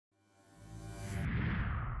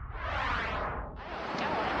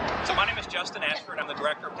Justin Ashford. I'm the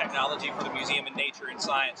Director of Technology for the Museum of Nature and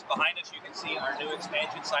Science. Behind us you can see our new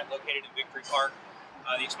expansion site located in Victory Park.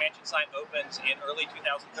 The expansion site opens in early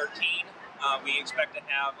 2013. We expect to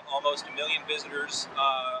have almost 1 million visitors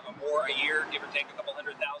or more a year, give or take a couple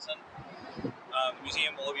 100,000. The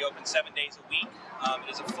museum will be open 7 days a week. It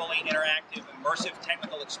is a fully interactive, immersive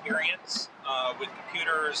technical experience with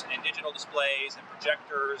computers and digital displays and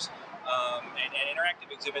projectors and interactive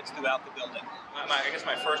exhibits throughout the building. I guess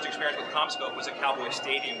my first experience with CommScope was at Cowboy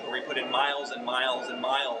Stadium, where we put in miles and miles and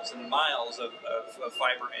miles and miles of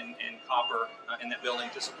fiber and copper in that building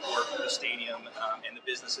to support the stadium and the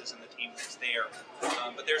businesses and the team that's there.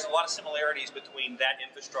 But there's a lot of similarities between that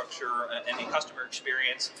infrastructure and the customer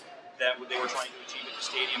experience that they were trying to achieve at the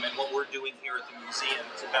stadium and what we're doing here at the museum.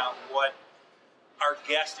 It's about what our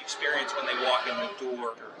guests experience when they walk in the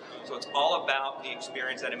door. So it's all about the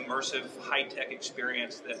experience, that immersive, high-tech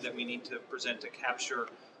experience that we need to present to capture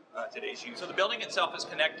today's youth. So the building itself is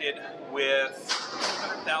connected with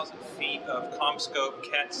 200,000 feet of CommScope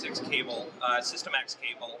Cat6 cable, Systemax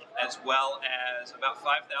cable, as well as about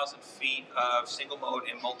 5,000 feet of single-mode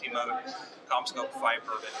and multi-mode CommScope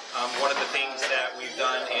fiber. One of the things that we've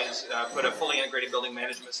done is put a fully integrated building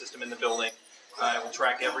management system in the building. It will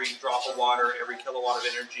track every drop of water, every kilowatt of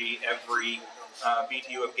energy, every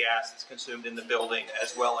BTU of gas that's consumed in the building,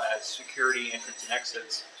 as well as security entrance and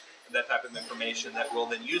exits, and that type of information. That will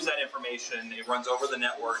then use that information. It runs over the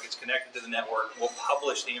network. It's connected to the network. We'll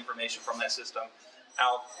publish the information from that system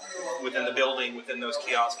out within the building, within those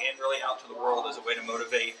kiosks, and really out to the world as a way to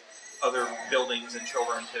motivate other buildings and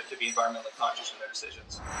children to be environmentally conscious in their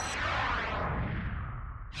decisions.